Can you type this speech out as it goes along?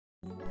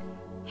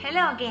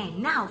Hello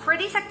again. Now for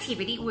this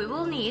activity we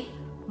will need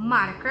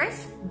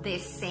markers, the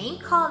same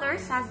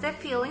colors as the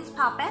feelings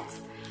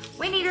puppets.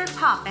 We need our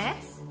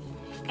puppets,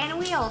 and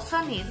we also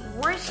need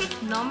worksheet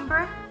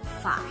number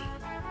 5.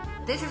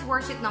 This is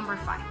worksheet number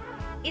 5.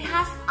 It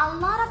has a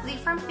lot of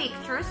different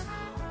pictures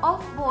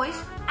of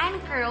boys and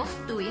girls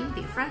doing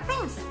different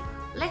things.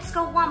 Let's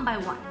go one by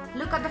one.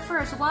 Look at the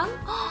first one.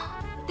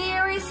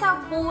 There is a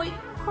boy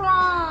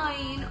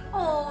crying.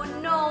 Oh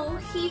no,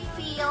 he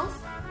feels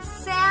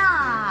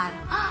sad.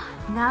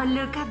 Now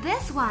look at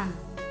this one.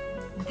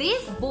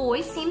 This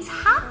boy seems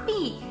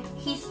happy.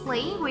 He's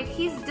playing with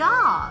his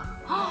dog.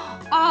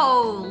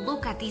 Oh,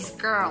 look at this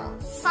girl.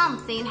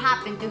 Something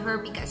happened to her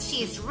because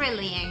she is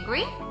really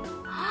angry.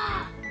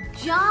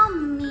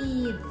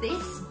 Yummy!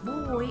 This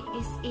boy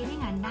is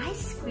eating an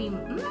ice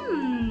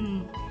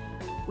cream.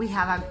 We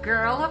have a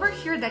girl over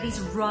here that is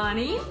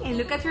running, and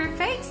look at her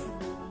face.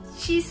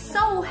 She's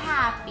so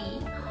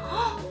happy.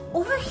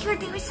 Over here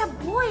there is a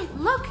boy.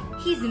 Look,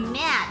 he's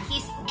mad.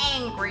 He's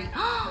angry.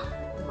 Oh,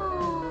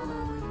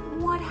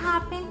 what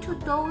happened to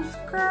those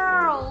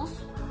girls?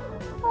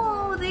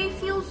 Oh, they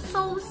feel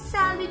so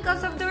sad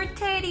because of their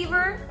teddy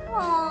bear.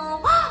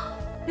 Oh,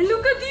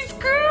 look at this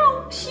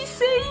girl. She's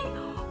saying,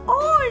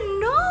 oh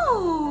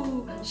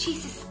no.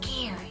 She's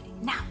scared.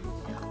 Now,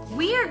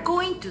 we are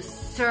going to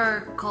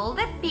circle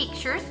the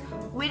pictures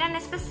with a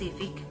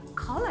specific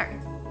color.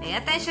 Pay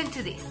attention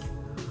to this.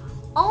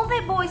 All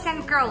the boys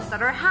and girls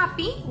that are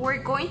happy,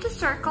 we're going to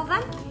circle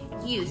them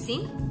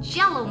using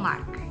yellow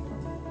marker,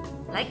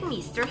 like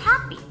Mr.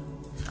 Happy.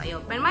 So I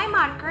open my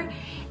marker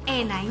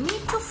and I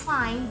need to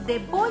find the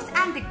boys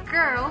and the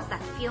girls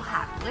that feel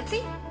happy. Let's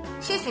see.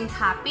 She seems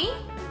happy.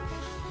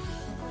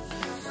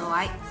 So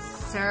I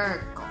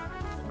circle.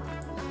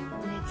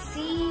 Let's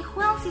see,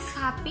 who else is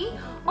happy?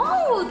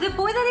 Oh, the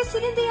boy that is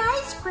eating the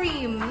ice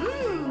cream.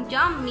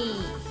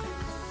 Yummy.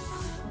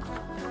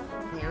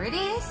 There it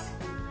is.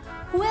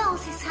 Who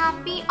else is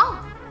happy? Oh,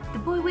 the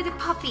boy with the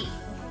puppy.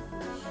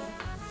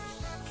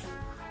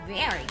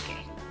 Very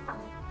good.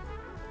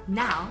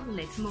 Now,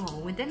 let's move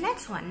on with the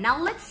next one. Now,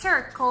 let's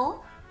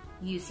circle,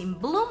 using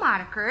blue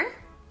marker,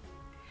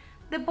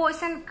 the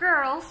boys and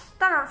girls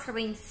that are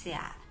feeling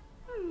sad.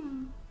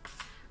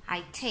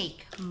 I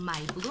take my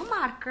blue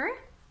marker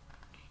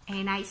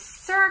and I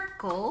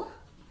circle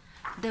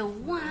the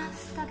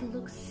ones that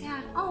look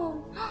sad.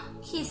 Oh,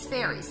 he's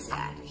very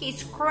sad.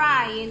 He's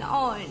crying.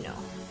 Oh, no.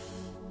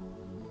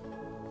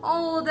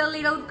 Oh, the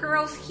little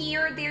girls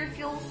here, they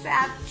feel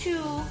sad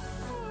too.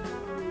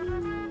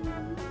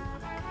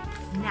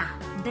 Now,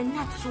 the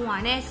next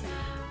one is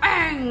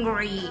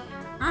angry.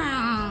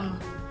 On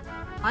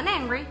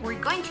angry, we're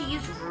going to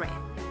use red.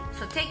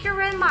 So take your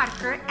red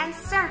marker and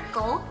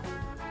circle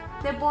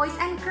the boys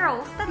and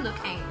girls that look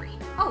angry.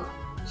 Oh,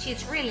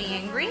 she's really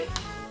angry.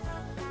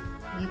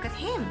 Look at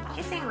him,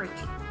 he's angry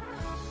too.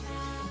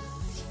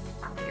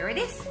 There it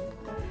is.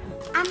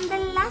 And the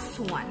last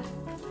one,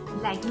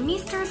 like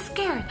Mr.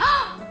 Scared.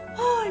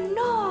 Oh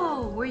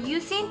no, we're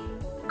using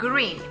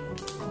green.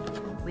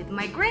 With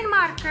my green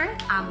marker,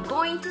 I'm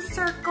going to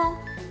circle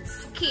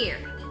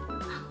scared.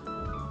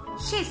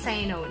 She's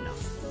saying oh no.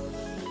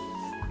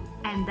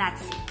 And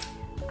that's it.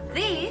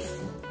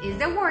 This is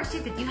the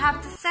worksheet that you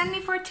have to send me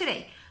for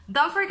today.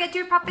 Don't forget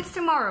your puppets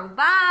tomorrow.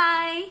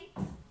 Bye!